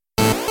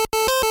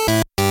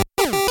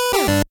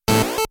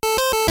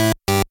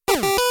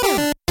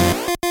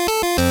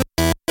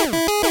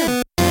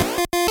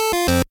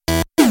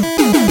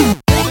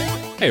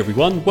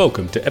everyone,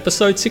 welcome to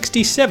episode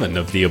 67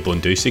 of the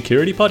Ubuntu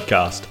Security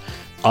Podcast.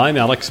 I'm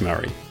Alex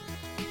Murray.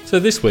 So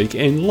this week,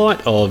 in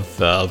light of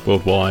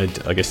worldwide,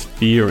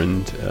 fear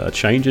and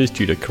changes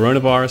due to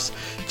coronavirus,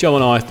 Joe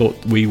and I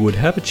thought we would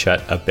have a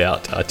chat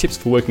about tips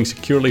for working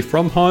securely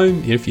from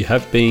home. If you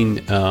have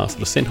been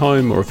sent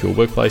home, or if your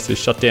workplace is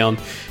shut down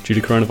due to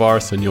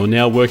coronavirus and you're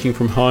now working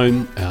from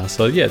home. There's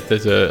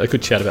a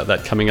good chat about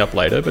that coming up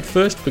later. But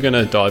first, we're going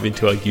to dive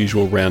into our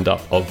usual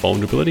roundup of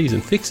vulnerabilities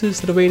and fixes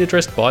that have been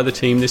addressed by the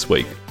team this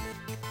week.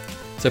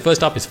 So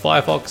first up is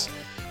Firefox.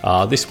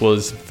 This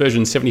was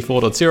version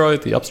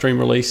 74.0, the upstream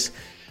release.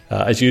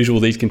 As usual,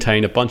 these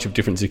contain a bunch of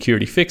different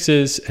security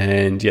fixes,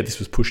 and this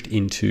was pushed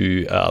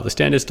into the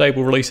standard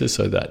stable releases,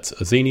 so that's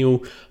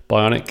Xenial,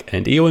 Bionic,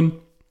 and Eowyn.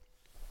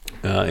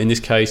 In this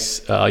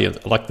case,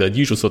 like the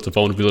usual sorts of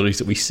vulnerabilities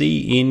that we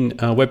see in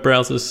web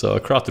browsers, so a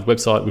crafted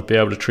website would be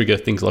able to trigger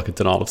things like a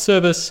denial of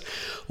service,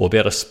 or be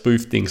able to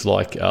spoof things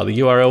like the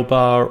URL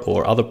bar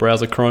or other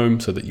browser Chrome,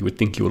 so that you would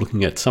think you were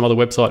looking at some other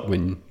website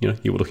when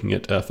you were looking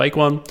at a fake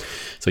one.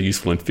 So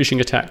useful in phishing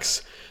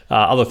attacks.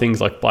 Other things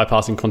like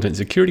bypassing content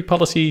security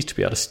policies to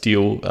be able to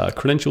steal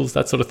credentials,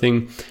 that sort of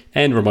thing,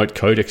 and remote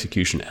code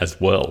execution as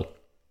well.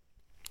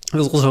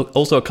 There's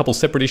also a couple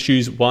separate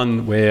issues.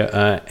 One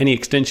where any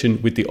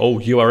extension with the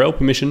old URL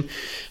permission,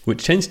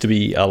 which tends to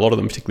be a lot of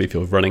them, particularly if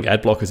you're running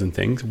ad blockers and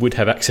things, would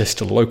have access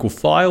to local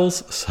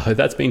files. So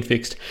that's been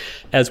fixed,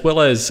 as well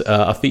as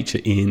a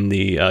feature in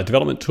the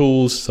development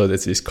tools. So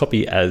there's this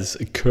copy as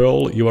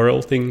curl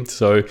URL thing.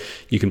 So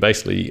you can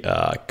basically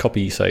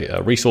copy, say,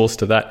 a resource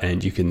to that,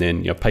 and you can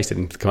then paste it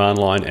into the command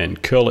line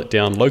and curl it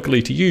down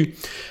locally to you.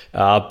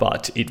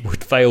 But it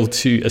would fail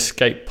to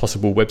escape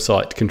possible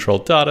website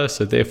controlled data,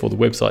 so therefore the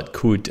website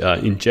could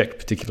inject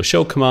particular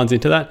shell commands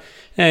into that,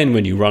 and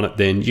when you run it,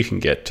 then you can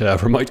get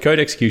remote code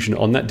execution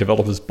on that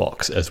developer's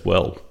box as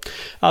well.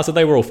 So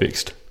they were all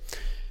fixed.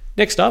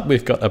 Next up,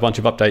 we've got a bunch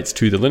of updates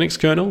to the Linux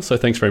kernel, so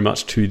thanks very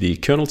much to the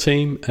kernel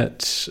team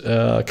at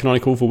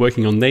Canonical for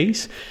working on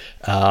these.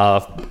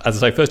 As I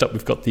say, first up,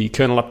 we've got the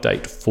kernel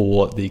update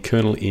for the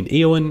kernel in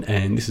Eowyn,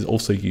 and this is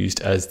also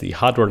used as the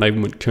hardware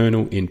enablement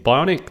kernel in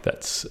Bionic.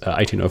 That's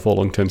 1804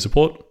 long-term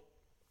support.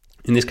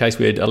 In this case,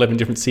 we had 11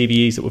 different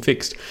CVEs that were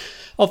fixed.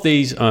 Of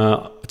these, 2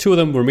 of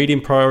them were medium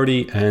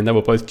priority, and they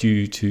were both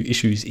due to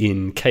issues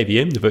in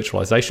KVM, the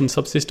virtualization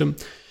subsystem.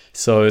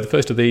 So the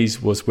first of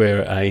these was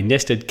where a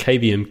nested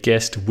KVM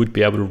guest would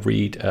be able to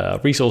read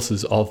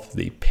resources of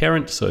the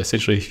parent. So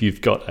essentially, if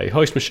you've got a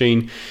host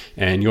machine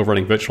and you're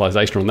running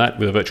virtualization on that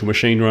with a virtual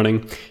machine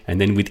running,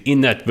 and then within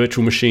that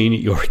virtual machine,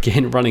 you're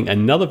again running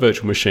another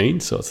virtual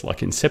machine. So it's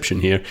like Inception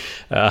here.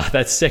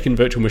 That second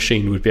virtual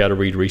machine would be able to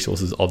read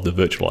resources of the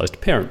virtualized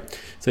parent.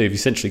 So you've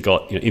essentially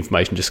got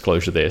information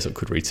disclosure there, so it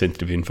could read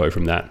sensitive info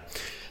from that.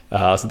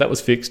 So that was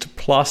fixed,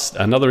 plus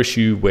another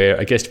issue where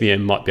a guest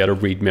VM might be able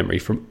to read memory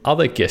from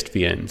other guest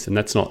VMs, and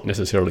that's not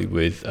necessarily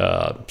with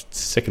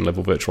second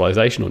level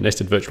virtualization or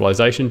nested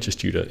virtualization, just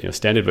due to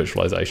standard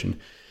virtualization,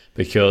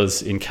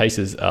 because in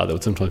cases they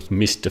would sometimes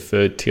miss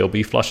deferred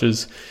TLB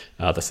flushes.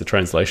 That's the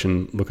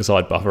translation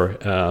look-aside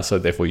buffer, so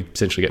therefore you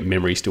essentially get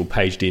memory still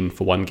paged in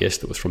for one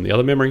guest that was from the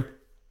other memory.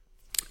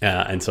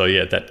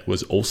 That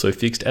was also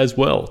fixed as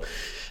well.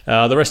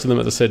 The rest of them,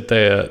 as I said,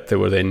 there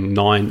were then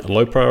 9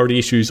 low priority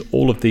issues.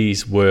 All of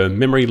these were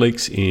memory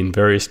leaks in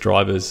various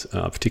drivers,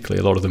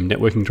 particularly a lot of them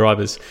networking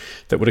drivers,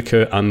 that would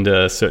occur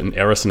under certain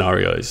error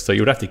scenarios. So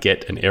you would have to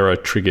get an error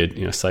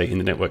triggered, say in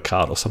the network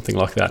card or something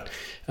like that,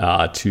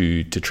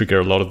 to trigger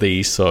a lot of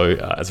these. So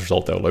as a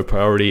result, they were low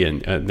priority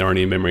and they're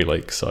only a memory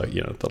leak. So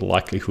the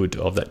likelihood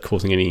of that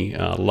causing any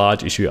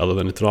large issue other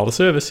than a denial of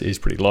service is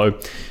pretty low,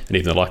 and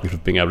even the likelihood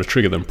of being able to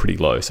trigger them pretty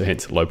low. So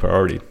hence low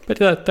priority. But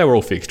they were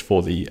all fixed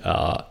for the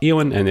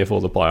Eowyn and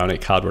therefore the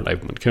Bionic hardware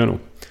enablement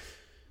kernel.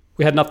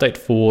 We had an update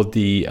for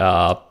the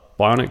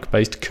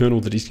Bionic-based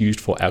kernel that is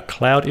used for our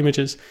cloud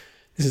images.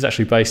 This is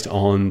actually based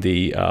on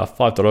the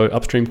 5.0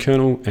 upstream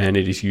kernel, and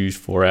it is used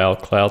for our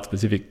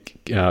cloud-specific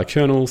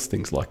kernels,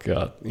 things like,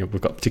 we've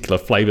got particular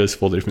flavors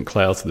for the different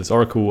clouds. So there's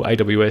Oracle,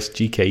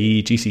 AWS,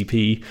 GKE,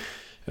 GCP,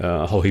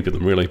 a whole heap of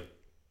them really.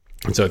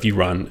 And so if you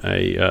run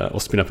or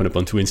spin up an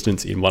Ubuntu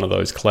instance in one of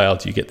those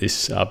clouds, you get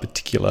this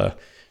particular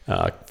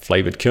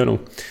flavored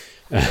kernel.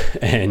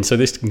 And so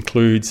this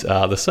includes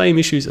the same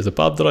issues as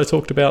above that I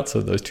talked about,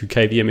 so those 2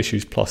 KVM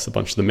issues plus a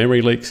bunch of the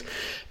memory leaks,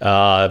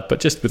 but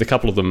just with a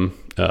couple of them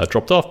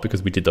dropped off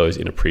because we did those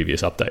in a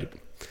previous update.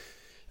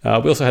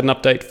 We also had an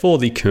update for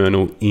the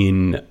kernel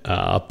in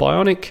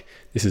Bionic.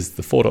 This is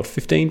the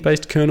 4.15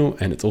 based kernel,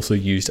 and it's also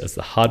used as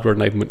the hardware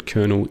enablement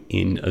kernel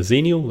in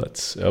Xenial.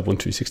 That's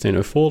Ubuntu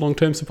 16.04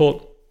 long-term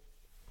support.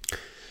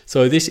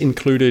 So this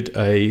included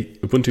a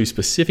Ubuntu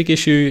specific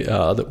issue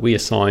that we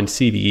assigned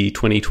CVE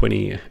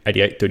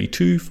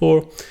 2020-8832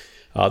 for.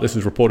 This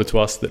was reported to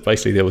us that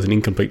basically there was an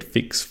incomplete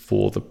fix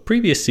for the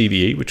previous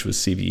CVE, which was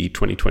CVE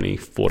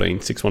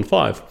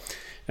 2020-14615.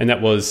 And that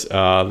was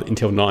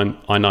Intel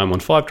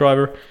i915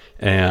 driver.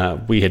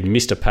 We had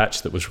missed a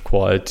patch that was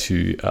required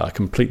to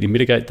completely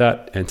mitigate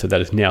that. And so that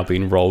has now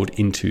been rolled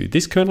into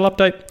this kernel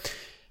update.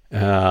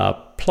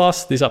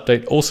 Plus, this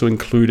update also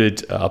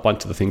included a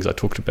bunch of the things I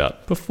talked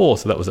about before.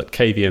 So that was that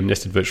KVM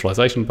nested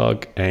virtualization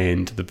bug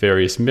and the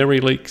various memory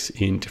leaks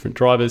in different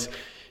drivers.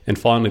 And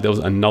finally, there was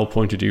a null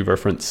pointer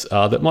dereference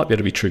that might be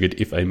able to be triggered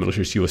if a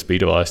malicious USB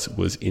device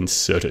was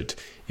inserted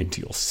into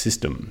your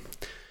system.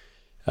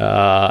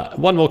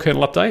 One more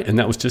kernel update, and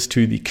that was just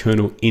to the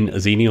kernel in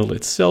Xenial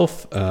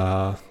itself.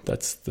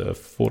 That's the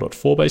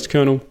 4.4 based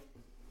kernel.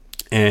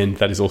 And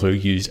that is also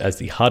used as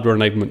the hardware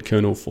enablement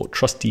kernel for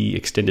trusty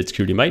extended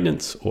security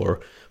maintenance, or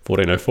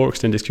 14.04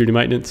 extended security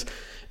maintenance.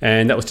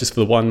 And that was just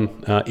for the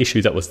one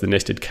issue, that was the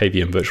nested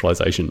KVM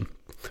virtualization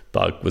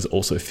bug was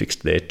also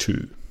fixed there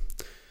too.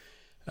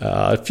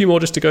 A few more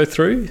just to go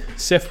through.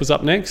 Ceph was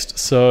up next.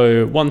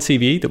 So one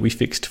CVE that we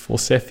fixed for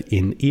Ceph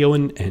in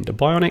EON and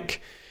Bionic.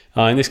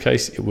 In this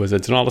case, it was a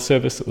denial of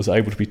service that was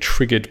able to be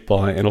triggered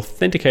by an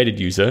authenticated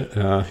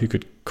user who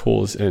could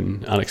cause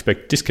an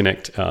unexpected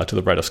disconnect to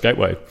the Rados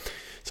gateway.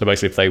 So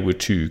basically, if they were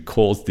to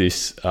cause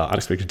this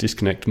unexpected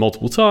disconnect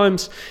multiple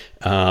times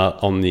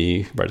on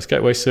the Rados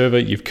gateway server,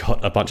 you've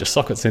got a bunch of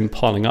sockets then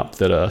piling up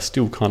that are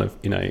still kind of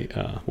in a,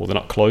 they're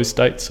not closed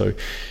state. So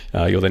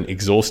you're then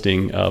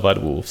exhausting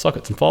available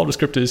sockets and file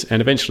descriptors,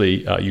 and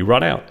eventually you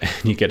run out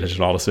and you get a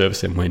denial of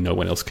service and when no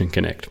one else can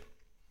connect.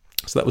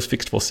 So that was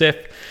fixed for Ceph.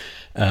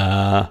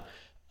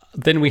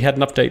 Then we had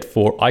an update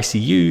for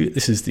ICU.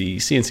 This is the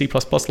C and C++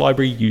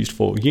 library used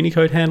for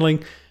Unicode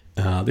handling.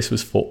 This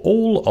was for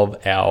all of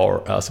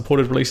our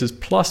supported releases,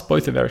 plus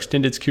both of our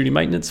extended security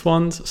maintenance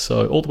ones.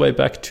 So all the way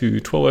back to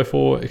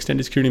 12.04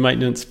 extended security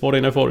maintenance,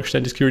 14.04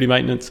 extended security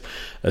maintenance,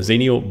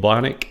 Xenial,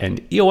 Bionic,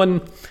 and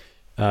EON.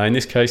 In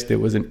this case, there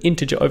was an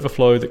integer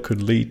overflow that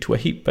could lead to a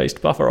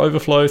heap-based buffer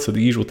overflow. So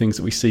the usual things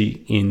that we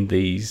see in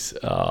these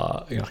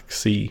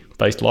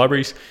C-based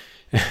libraries.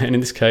 And in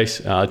this case,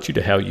 due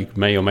to how you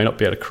may or may not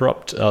be able to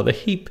corrupt the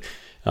heap,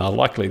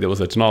 likely there was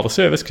a denial of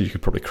service because you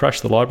could probably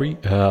crash the library,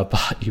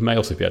 but you may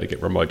also be able to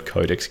get remote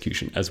code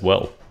execution as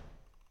well.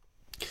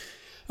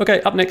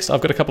 Okay, up next,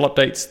 I've got a couple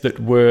updates that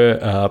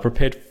were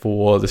prepared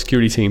for the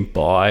security team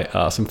by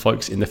some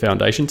folks in the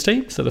Foundations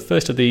team. So the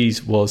first of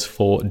these was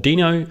for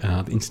Dino,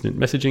 the incident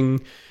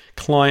messaging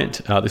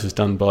client. This was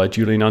done by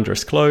Julian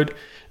Andres Claude.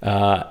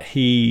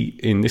 He,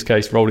 in this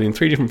case, rolled in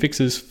 3 different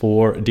fixes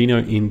for Dino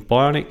in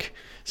Bionic.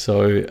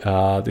 So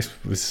this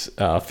was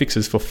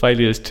fixes for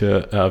failures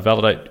to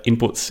validate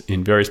inputs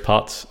in various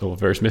parts or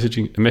various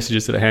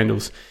messages that it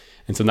handles.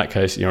 And so in that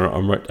case, a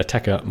remote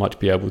attacker might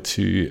be able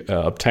to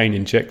obtain,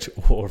 inject,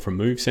 or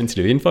remove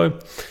sensitive info.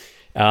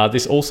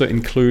 This also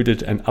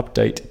included an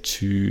update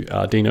to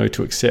Dino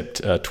to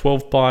accept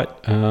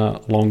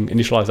 12-byte long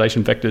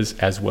initialization vectors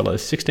as well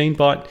as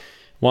 16-byte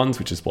ones,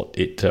 which is what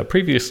it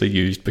previously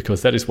used,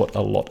 because that is what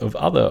a lot of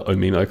other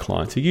Omemo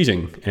clients are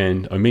using.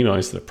 And Omemo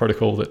is the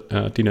protocol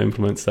that Dino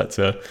implements. That's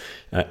a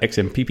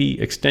XMPP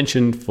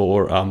extension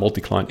for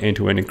multi-client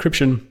end-to-end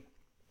encryption.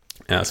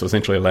 So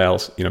essentially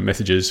allows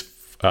messages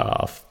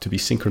to be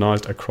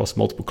synchronized across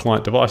multiple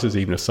client devices,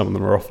 even if some of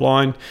them are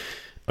offline.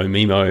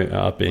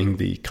 Omemo being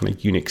the kind of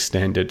Unix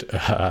standard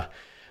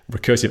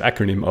recursive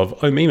acronym of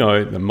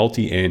OMEMO, the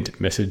multi-end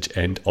message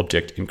and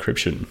object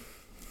encryption.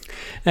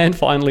 And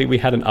finally, we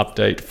had an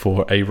update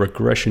for a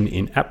regression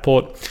in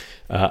AppPort.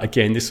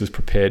 Again, this was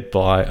prepared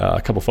by a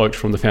couple of folks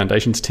from the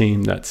Foundations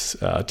team. That's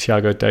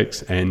Tiago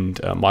Dakes and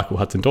Michael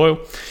Hudson-Doyle.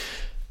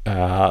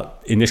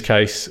 In this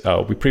case,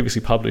 we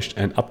previously published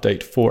an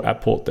update for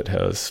AppPort that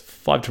has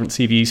 5 different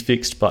CVEs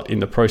fixed, but in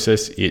the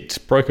process, it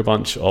broke a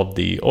bunch of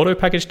the auto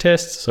package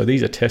tests. So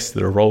these are tests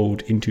that are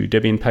rolled into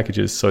Debian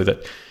packages so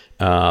that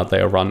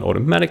they are run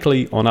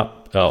automatically on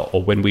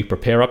or when we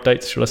prepare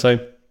updates, should I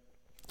say.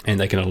 And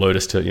they can alert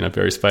us to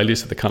various failures.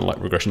 So they're kind of like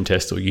regression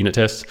tests or unit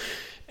tests.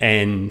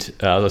 And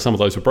some of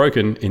those were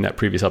broken in that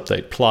previous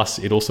update. Plus,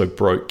 it also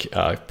broke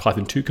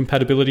Python 2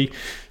 compatibility.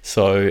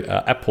 So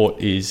AppPort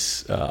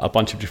is a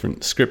bunch of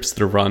different scripts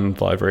that are run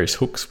by various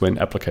hooks when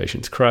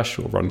applications crash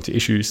or run into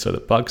issues so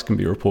that bugs can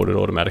be reported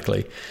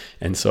automatically.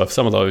 And so if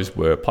some of those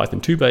were Python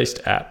 2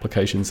 based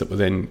applications that were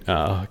then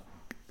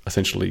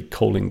essentially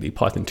calling the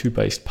Python 2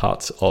 based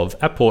parts of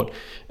AppPort,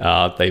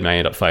 they may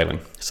end up failing.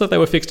 So they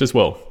were fixed as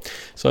well.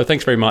 So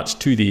thanks very much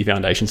to the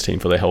Foundations team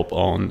for their help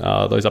on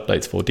those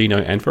updates for Dino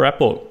and for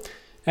AppPort.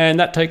 And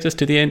that takes us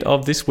to the end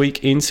of this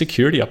week in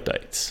security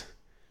updates.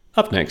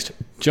 Up next,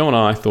 Joe and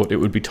I thought it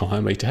would be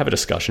timely to have a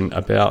discussion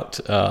about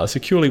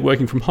securely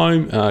working from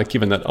home,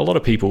 given that a lot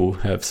of people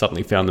have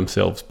suddenly found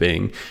themselves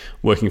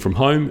working from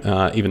home,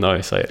 even though,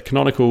 say, at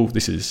Canonical,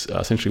 this is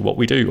essentially what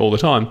we do all the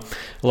time.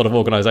 A lot of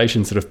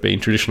organizations that have been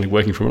traditionally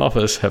working from an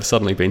office have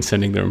suddenly been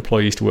sending their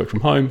employees to work from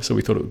home, so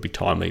we thought it would be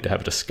timely to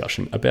have a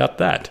discussion about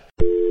that.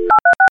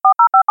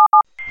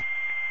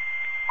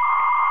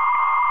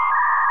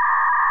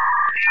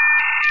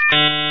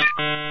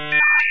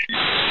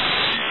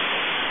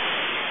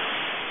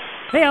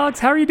 Hey Alex,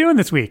 how are you doing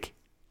this week?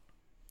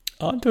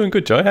 I'm doing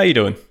good, Joe. How are you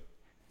doing?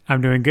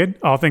 I'm doing good,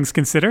 all things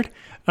considered.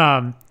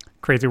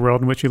 Crazy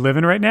world in which we live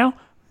in right now.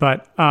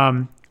 But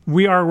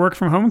we are a work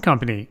from home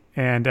company,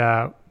 and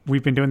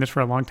we've been doing this for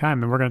a long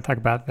time, and we're going to talk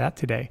about that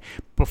today.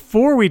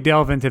 Before we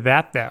delve into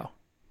that, though,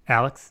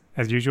 Alex,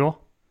 as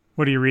usual,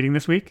 what are you reading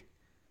this week?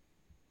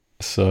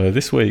 So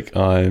this week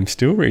I'm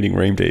still reading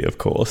Ream D, of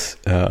course.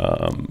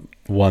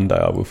 One day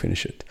I will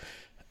finish it.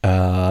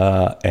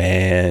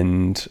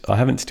 And I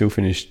haven't still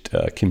finished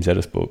Kim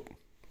Zetter's book,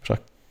 which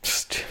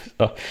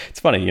it's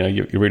funny,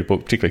 you read a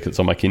book, particularly because it's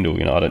on my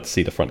Kindle, I don't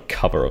see the front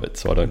cover of it,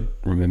 so I don't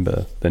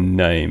remember the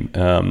name.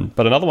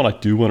 But another one I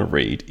do want to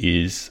read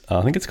is,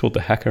 I think it's called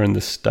The Hacker and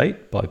the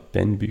State by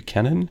Ben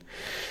Buchanan,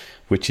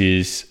 which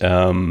is,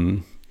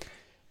 again,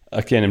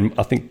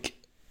 I think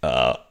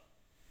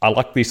I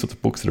like these sorts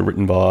of books that are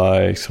written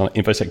by kind of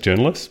InfoSec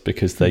journalists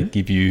because they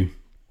give you,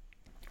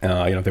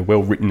 they're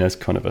well written as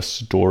kind of a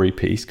story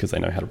piece because they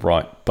know how to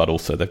write, but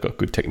also they've got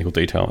good technical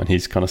detail. And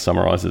his kind of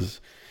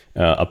summarizes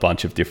a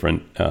bunch of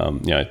different,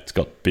 it's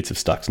got bits of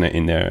Stuxnet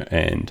in there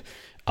and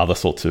other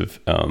sorts of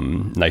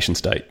nation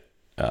state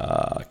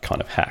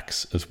kind of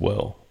hacks as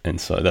well.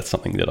 And so that's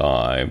something that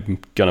I'm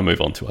going to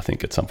move on to, I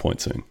think, at some point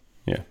soon.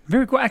 Yeah.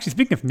 Very cool. Actually,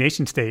 speaking of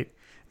nation state,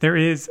 there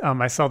is,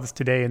 I saw this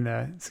today in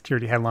the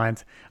security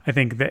headlines, I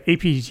think the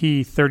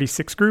APT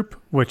 36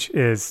 group, which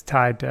is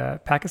tied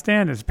to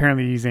Pakistan, is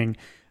apparently using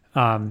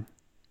phishing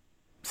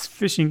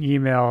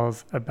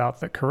emails about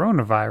the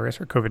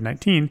coronavirus or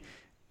COVID-19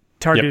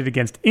 targeted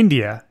against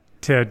India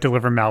to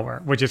deliver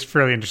malware, which is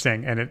fairly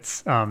interesting. And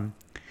it's,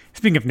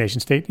 speaking of nation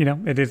state,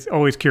 it is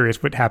always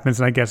curious what happens.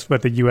 And I guess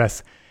what the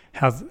U.S.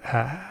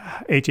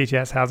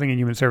 HHS, Housing and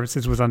Human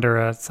Services, was under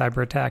a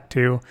cyber attack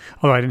too.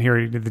 Although I didn't hear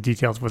any of the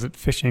details. Was it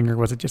phishing or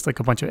was it just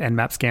like a bunch of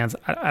Nmap scans?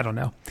 I don't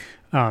know.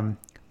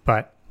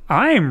 But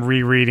I'm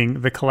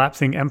rereading the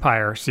Collapsing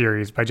Empire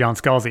series by John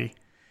Scalzi.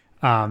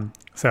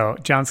 So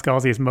John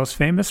Scalzi is most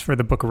famous for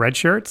the book Red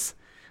Shirts,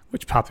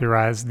 which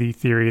popularized the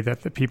theory that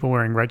the people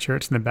wearing red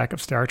shirts in the back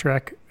of Star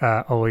Trek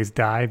always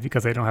die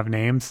because they don't have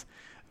names.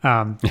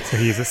 So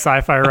he's a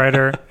sci-fi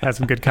writer, has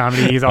some good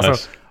comedy. He's also...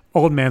 Nice.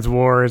 Old Man's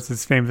War is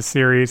his famous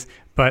series,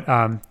 but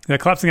the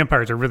Collapsing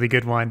Empire is a really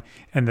good one.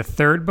 And the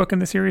third book in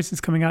the series is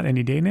coming out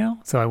any day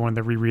now, so I wanted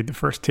to reread the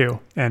first two.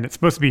 And it's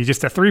supposed to be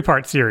just a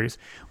 3-part series,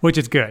 which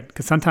is good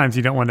because sometimes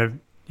you don't want to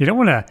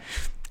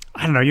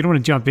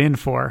jump in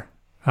for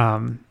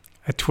a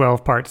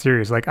 12-part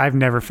series. Like I've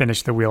never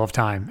finished The Wheel of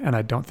Time, and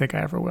I don't think I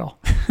ever will.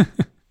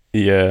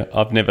 Yeah,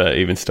 I've never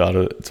even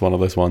started. It's one of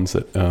those ones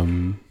that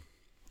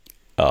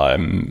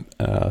I'm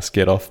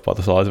scared off by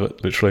the size of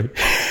it, literally.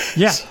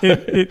 Yeah,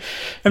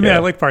 I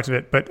like parts of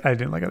it, but I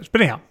didn't like others.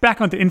 But anyhow,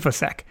 back onto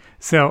InfoSec.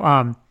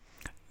 So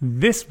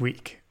this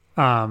week,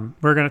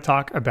 we're going to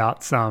talk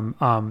about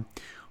some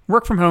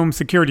work from home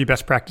security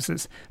best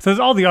practices. So there's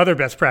all the other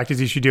best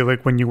practices you should do,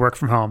 like when you work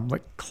from home.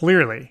 Like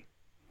clearly,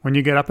 when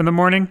you get up in the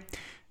morning,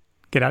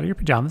 get out of your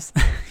pajamas,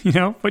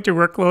 put your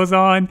work clothes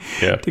on,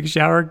 take a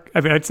shower.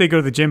 I mean, I'd say go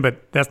to the gym,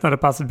 but that's not a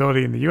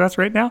possibility in the U.S.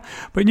 right now.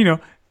 But,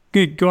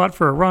 go out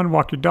for a run,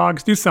 walk your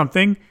dogs, do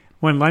something.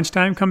 When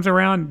lunchtime comes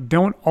around,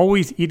 don't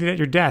always eat it at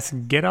your desk.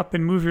 Get up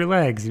and move your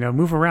legs,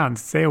 move around,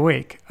 stay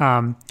awake.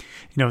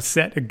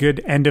 Set a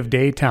good end of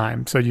day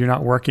time so you're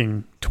not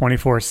working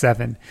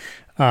 24/7.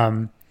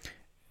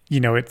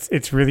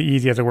 It's really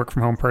easy as a work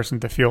from home person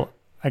to feel,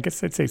 I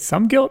guess I'd say,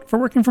 some guilt for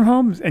working from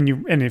home.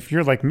 And if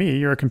you're like me,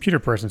 you're a computer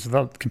person, so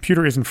the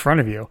computer is in front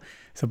of you.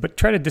 But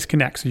try to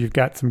disconnect so you've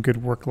got some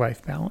good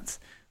work-life balance.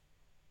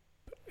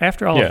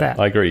 After all of that,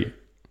 I agree.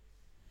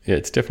 Yeah,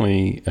 it's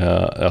definitely,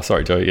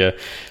 sorry, Joe, yeah.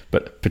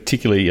 But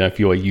particularly if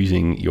you are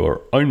using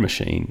your own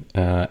machine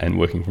and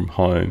working from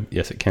home,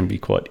 yes, it can be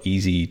quite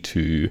easy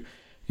to,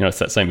 it's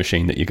that same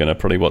machine that you're going to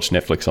probably watch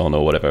Netflix on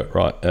or whatever,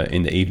 right,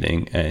 in the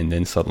evening, and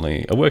then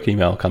suddenly a work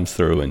email comes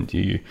through and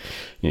you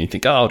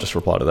think, I'll just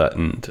reply to that.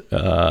 And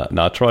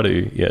try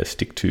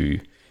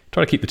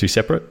to keep the two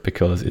separate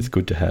because it's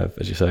good to have,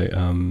 as you say,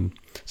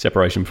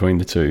 separation between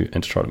the two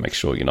and to try to make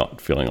sure you're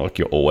not feeling like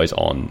you're always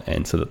on,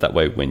 and so that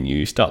way when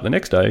you start the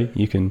next day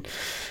you can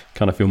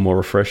kind of feel more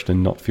refreshed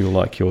and not feel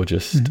like you're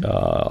just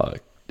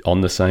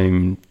on the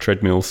same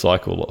treadmill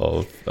cycle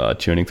of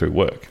churning through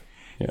work.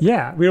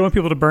 Yeah, we don't want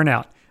people to burn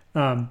out.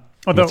 Although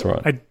That's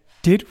right. I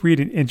did read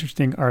an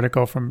interesting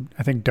article from,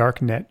 I think, Dark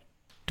Reading.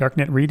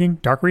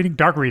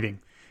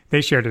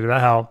 They shared it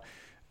about how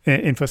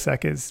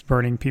InfoSec is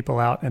burning people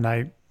out, and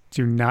I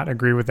do not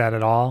agree with that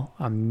at all.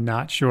 I'm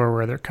not sure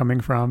where they're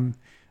coming from.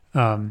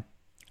 It's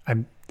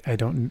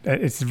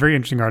a very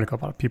interesting article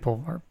about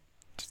people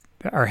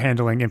are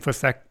handling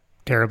InfoSec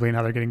terribly and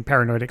how they're getting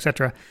paranoid,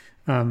 etc.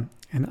 And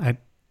I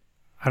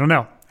don't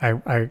know.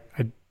 I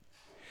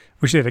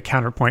wish they had a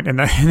counterpoint in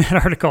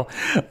that article.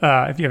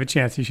 If you have a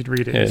chance, you should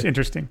read it. Yeah. It's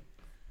interesting.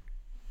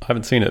 I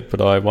haven't seen it, but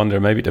I wonder,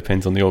 maybe it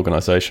depends on the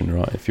organization,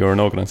 right? If you're an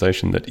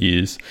organization that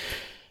is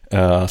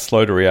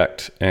slow to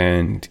react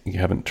and you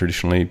haven't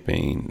traditionally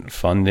been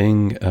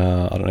funding,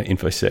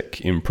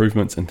 InfoSec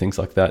improvements and things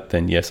like that,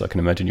 then yes, I can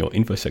imagine your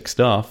InfoSec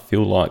staff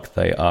feel like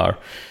they are,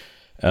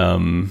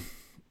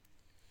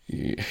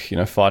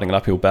 fighting an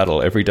uphill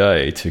battle every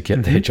day to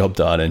get their job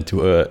done and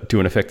to do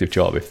an effective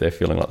job if they're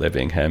feeling like they're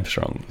being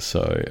hamstrung.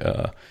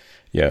 So,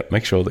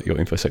 make sure that your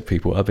InfoSec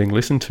people are being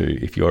listened to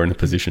if you're in a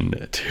position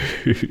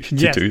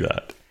to do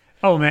that.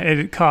 Oh man,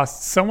 it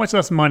costs so much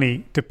less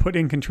money to put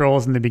in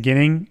controls in the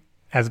beginning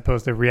as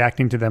opposed to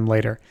reacting to them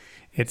later.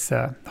 It's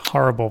a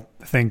horrible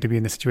thing to be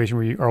in the situation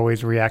where you're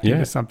always reacting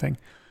to something.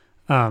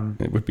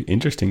 It would be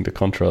interesting to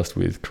contrast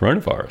with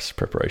coronavirus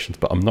preparations,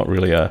 but I'm not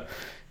really a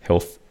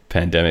health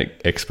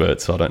pandemic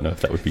expert, so I don't know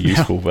if that would be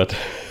useful. But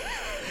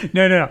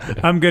No.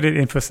 I'm good at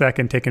InfoSec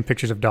and taking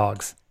pictures of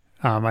dogs.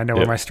 I know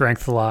where my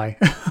strengths lie.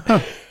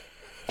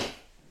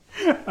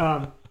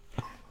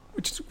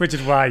 Which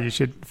is why you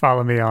should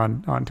follow me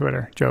on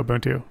Twitter, Joe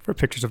Ubuntu, for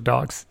pictures of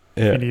dogs.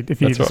 Yeah,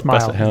 if you need to smile.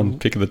 Basset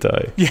Hound pick of the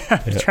day. Yeah,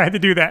 try to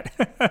do that.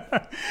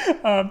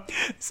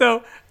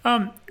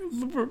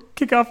 We'll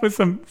kick off with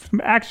some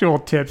actual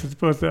tips as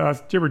opposed to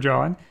us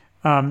jibber-jawing.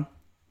 I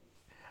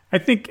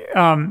think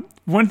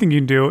one thing you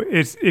can do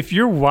is if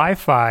your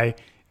Wi-Fi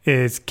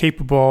is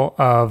capable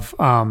of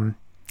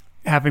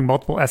having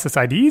multiple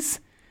SSIDs,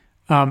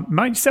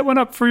 might set one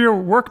up for your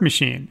work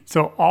machine.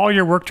 So all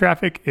your work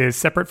traffic is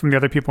separate from the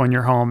other people in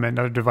your home and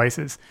other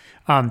devices.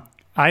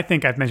 I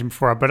think I've mentioned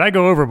before, but I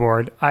go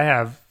overboard. I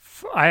have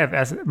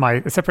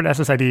my separate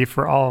SSID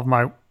for all of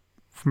my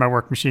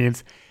work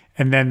machines,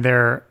 and then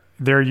they're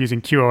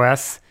using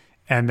QoS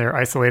and they're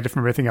isolated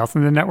from everything else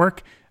in the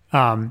network.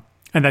 And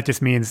that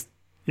just means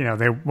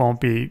they won't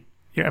be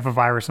if a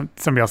virus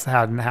somebody else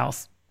had in the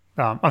house.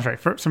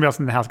 For somebody else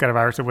in the house got a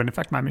virus, it wouldn't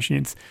affect my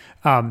machines.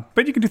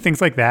 But you can do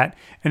things like that.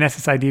 An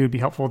SSID would be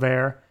helpful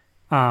there.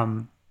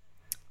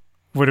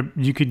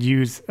 You could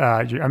use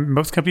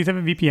most companies have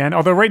a VPN.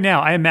 Although right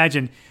now, I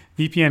imagine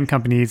VPN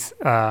companies,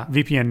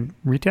 VPN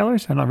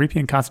retailers,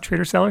 VPN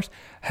concentrator sellers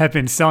have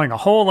been selling a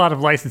whole lot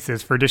of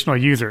licenses for additional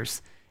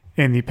users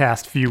in the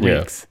past few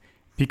weeks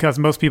because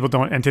most people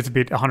don't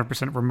anticipate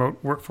 100% remote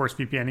workforce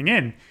VPNing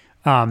in.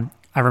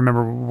 I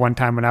remember one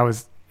time when I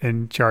was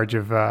in charge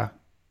of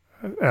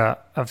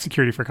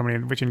security for a company,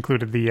 which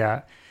included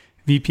the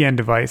VPN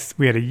device.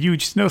 We had a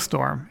huge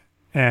snowstorm,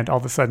 and all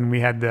of a sudden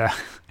we had to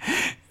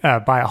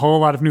buy a whole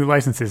lot of new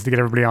licenses to get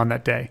everybody on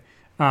that day.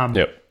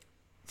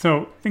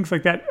 So things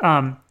like that.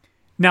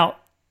 Now,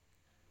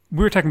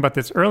 we were talking about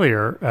this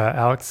earlier,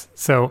 Alex.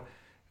 So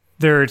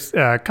there's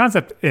a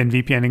concept in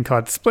VPNing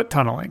called split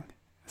tunneling.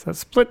 So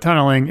split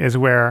tunneling is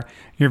where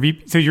your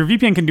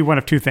VPN can do one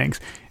of two things.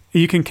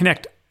 You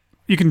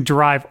can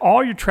drive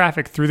all your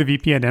traffic through the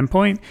VPN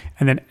endpoint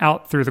and then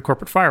out through the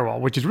corporate firewall,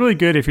 which is really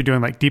good if you're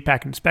doing like deep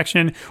packet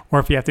inspection, or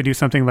if you have to do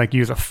something like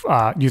use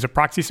a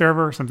proxy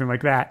server or something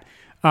like that.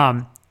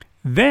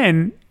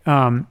 Then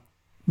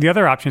the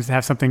other option is to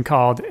have something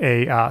called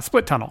a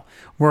split tunnel,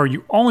 where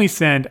you only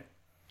send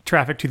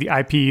traffic to the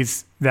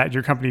IPs that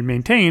your company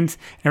maintains,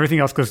 and everything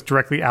else goes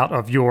directly out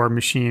of your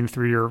machine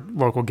through your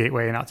local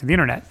gateway and out to the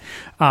internet.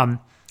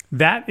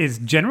 That is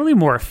generally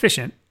more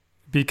efficient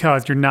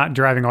because you're not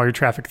driving all your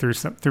traffic through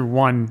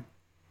one,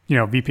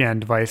 VPN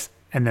device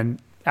and then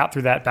out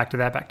through that, back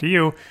to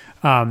you.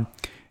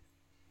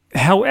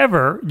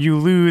 However,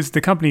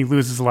 the company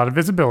loses a lot of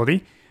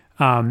visibility.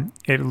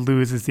 It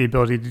loses the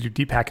ability to do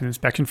deep packet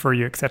inspection for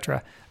you,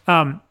 etc.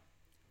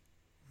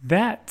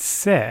 That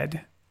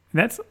said,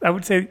 I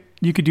would say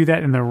you could do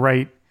that in the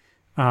right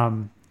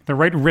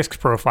risk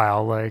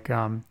profile. Like,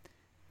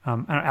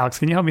 Alex,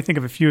 can you help me think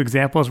of a few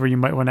examples where you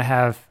might want to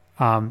have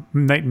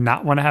might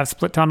not want to have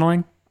split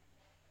tunneling?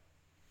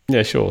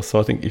 Yeah, sure. So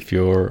I think if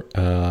you're,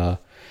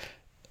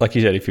 like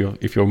you said,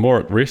 if you're more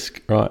at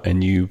risk, right,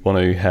 and you want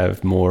to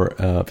have more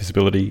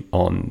visibility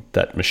on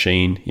that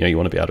machine, you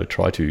want to be able to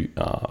try to,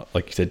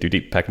 like you said, do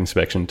deep packet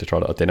inspection to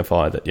try to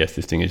identify that yes,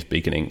 this thing is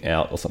beaconing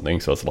out or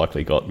something, so it's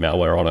likely got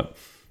malware on it.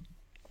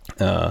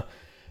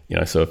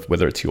 So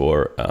whether it's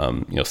your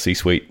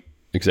C-suite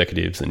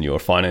executives and your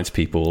finance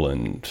people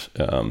and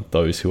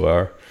those who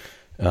are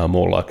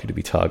more likely to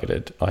be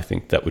targeted, I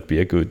think that would be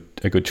a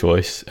good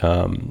choice.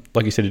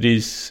 Like you said, it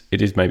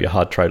is maybe a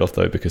hard trade-off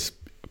though, because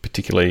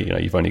particularly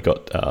you've only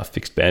got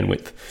fixed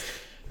bandwidth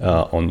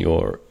on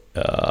your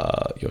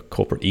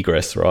corporate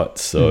egress, right?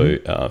 So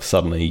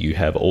suddenly you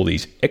have all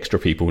these extra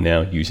people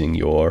now using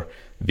your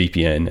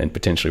VPN and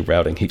potentially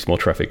routing heaps more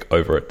traffic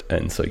over it.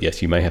 And so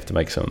yes, you may have to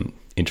make some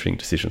interesting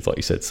decisions, like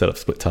you said, set up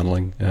split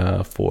tunneling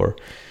for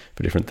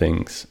different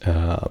things.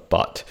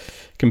 But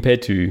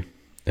compared to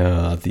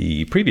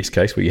the previous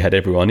case where you had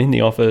everyone in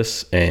the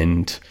office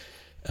and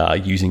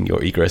using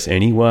your egress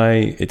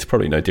anyway, it's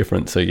probably no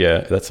different. So yeah,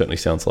 that certainly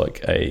sounds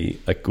like a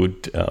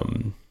good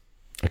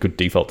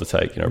default to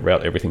take.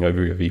 Route everything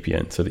over your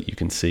VPN so that you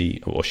can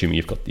see, or assuming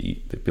you've got the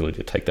ability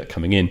to take that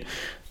coming in,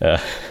 you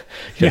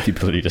have the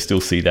ability to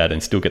still see that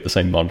and still get the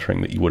same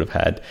monitoring that you would have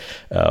had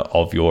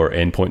of your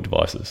endpoint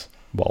devices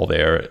while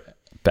they're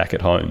back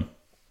at home.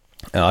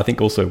 I think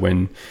also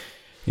when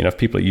if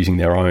people are using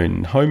their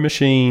own home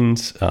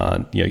machines,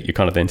 you're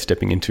kind of then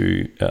stepping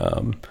into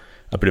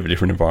a bit of a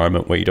different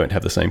environment where you don't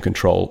have the same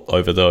control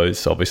over those.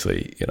 So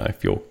obviously,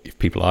 if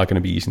people are going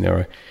to be using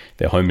their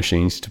home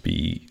machines to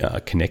be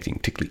connecting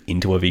particularly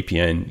into a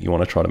VPN, you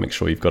want to try to make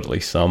sure you've got at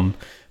least some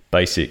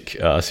basic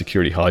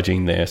security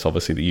hygiene there. So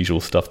obviously the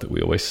usual stuff that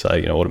we always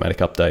say, automatic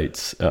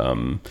updates,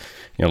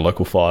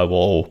 local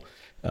firewall,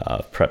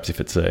 Perhaps if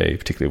it's a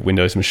particular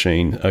Windows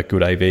machine, a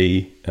good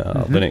AV.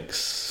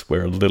 Linux,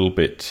 we're a little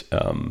bit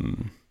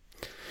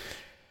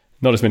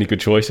not as many good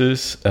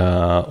choices.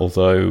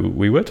 Although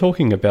we were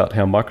talking about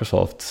how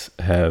Microsoft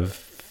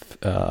have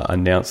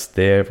announced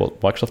their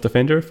Microsoft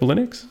Defender for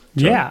Linux.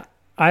 Yeah,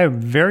 I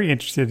am very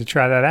interested to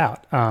try that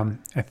out.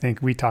 I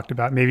think we talked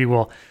about maybe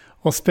we'll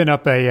spin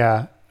up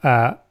a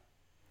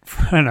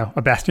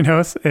Bastion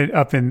host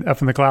up in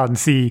the cloud and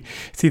see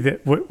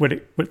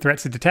what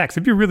threats it detects.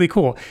 It'd be really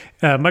cool.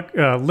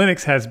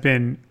 Linux has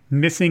been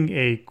missing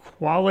a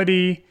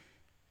quality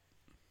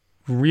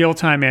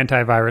real-time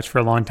antivirus for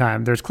a long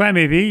time. There's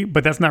ClamAV,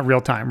 but that's not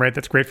real-time, right?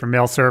 That's great for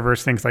mail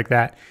servers, things like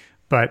that.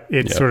 But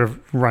it's sort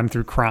of run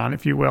through cron,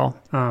 if you will.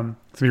 So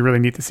it'd be really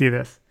neat to see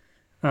this.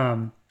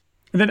 And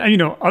then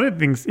other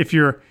things. If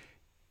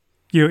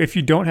if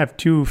you don't have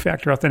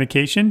two-factor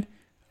authentication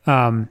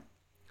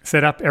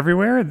set up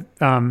everywhere,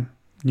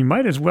 you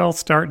might as well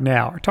start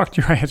now, or talk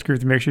to your IS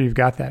group to make sure you've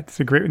got that. It's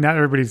a great. Not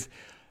everybody's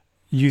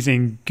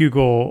using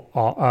Google.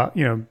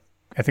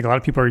 I think a lot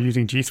of people are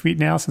using G Suite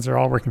now since they're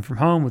all working from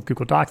home with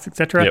Google Docs,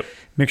 etc. Yep.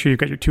 Make sure you've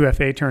got your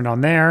 2FA turned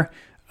on there.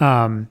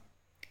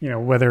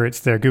 Whether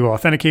it's the Google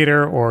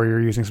Authenticator or you're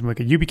using something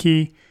like a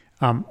YubiKey,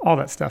 all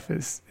that stuff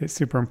is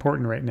super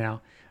important right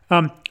now.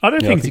 Other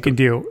things you can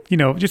do,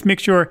 just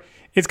make sure,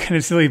 it's kind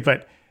of silly,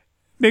 but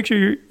make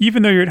sure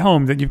even though you're at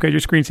home, that you've got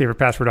your screensaver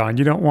password on.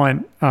 You don't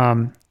want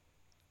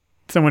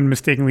someone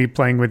mistakenly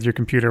playing with your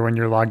computer when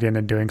you're logged in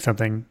and doing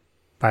something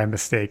by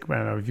mistake. I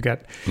don't know if you've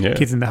got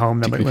kids in the home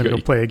that might want to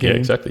go play a game. Yeah,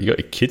 exactly. You got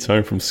your kids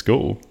home from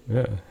school.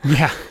 Yeah.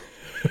 Yeah.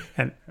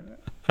 And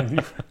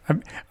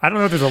I don't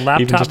know if there's a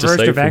laptop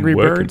version of Angry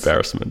Birds.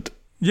 Embarrassment.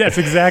 Yes,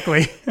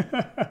 exactly.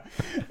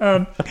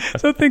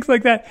 So things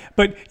like that.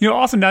 But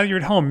also now that you're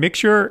at home, make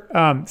sure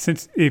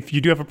since if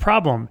you do have a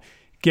problem,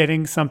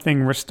 getting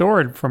something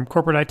restored from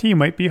corporate IT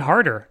might be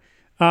harder.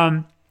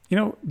 Make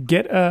sure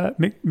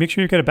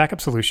you've got a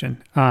backup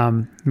solution.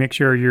 Make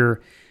sure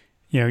you're,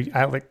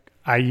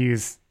 I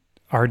use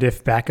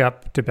RDiff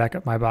backup to back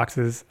up my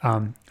boxes.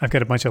 I've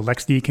got a bunch of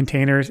LXD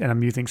containers, and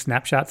I'm using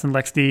snapshots in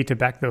LXD to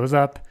back those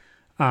up.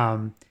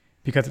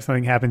 Because if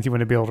something happens, you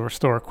want to be able to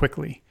restore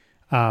quickly.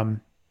 And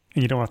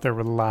you don't have to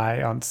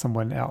rely on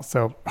someone else.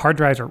 So hard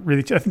drives are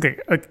really, I think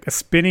a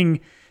spinning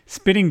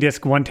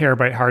disk 1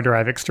 terabyte hard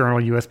drive, external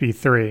USB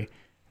 3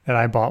 that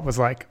I bought was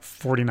like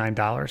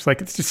 $49. Like,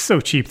 it's just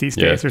so cheap these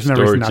days. There's no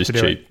reason not to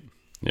do it.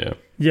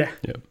 Yeah.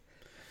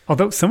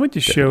 Although someone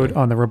just showed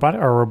on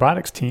our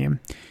robotics team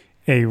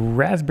a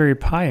Raspberry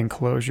Pi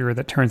enclosure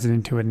that turns it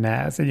into a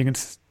NAS, and you can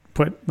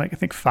put I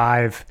think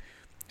 5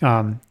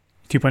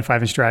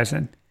 2.5-inch drives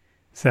in.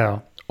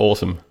 So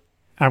awesome.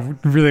 I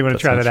really want to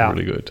try that out.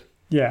 Really good.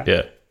 Yeah,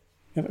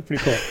 that's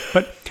pretty cool.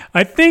 But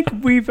I think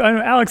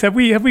Alex, have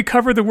we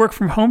covered the work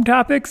from home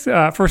topics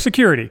for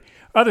security?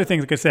 Other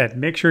things, like I said,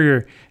 make sure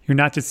you're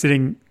not just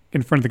sitting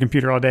in front of the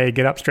computer all day.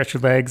 Get up, stretch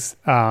your legs.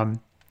 Go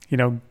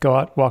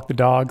out, walk the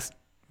dogs.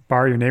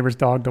 Borrow your neighbor's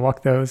dog to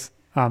walk those.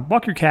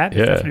 Walk your cat.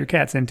 If that's what your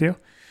cat's into.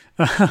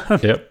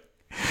 Yep.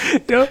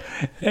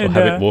 And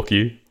have it walk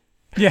you.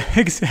 Yeah,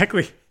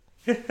 exactly.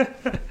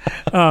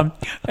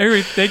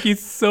 Anyway, thank you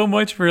so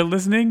much for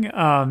listening.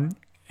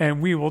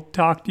 And we will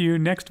talk to you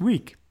next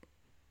week.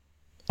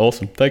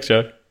 Awesome. Thanks,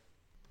 Joe.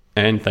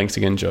 And thanks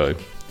again, Joe.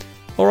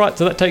 All right,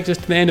 so that takes us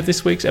to the end of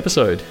this week's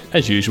episode.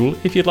 As usual,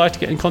 if you'd like to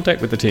get in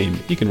contact with the team,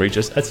 you can reach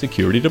us at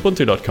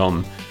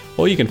security.ubuntu.com,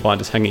 or you can find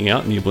us hanging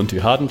out in the Ubuntu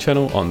Harden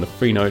channel on the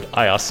Freenode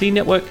IRC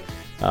network.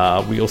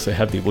 We also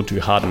have the Ubuntu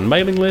Harden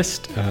mailing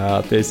list.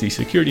 There's the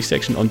security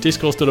section on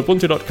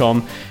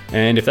discourse.ubuntu.com.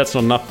 And if that's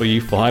not enough for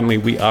you, finally,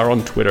 we are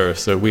on Twitter.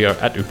 So we are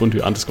at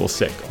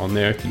Ubuntu_sec on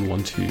there. If you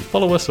want to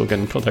follow us or get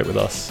in contact with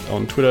us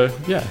on Twitter,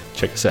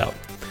 check us out.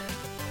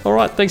 All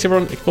right, thanks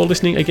everyone for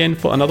listening again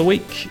for another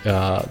week.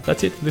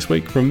 That's it for this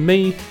week from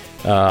me.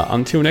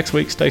 Until next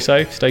week, stay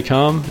safe, stay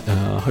calm.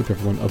 Hope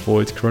everyone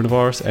avoids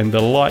coronavirus and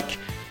the like.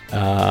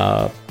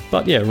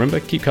 But remember,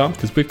 keep calm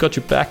because we've got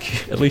your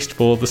back, at least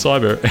for the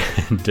cyber.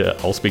 And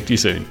I'll speak to you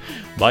soon.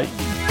 Bye.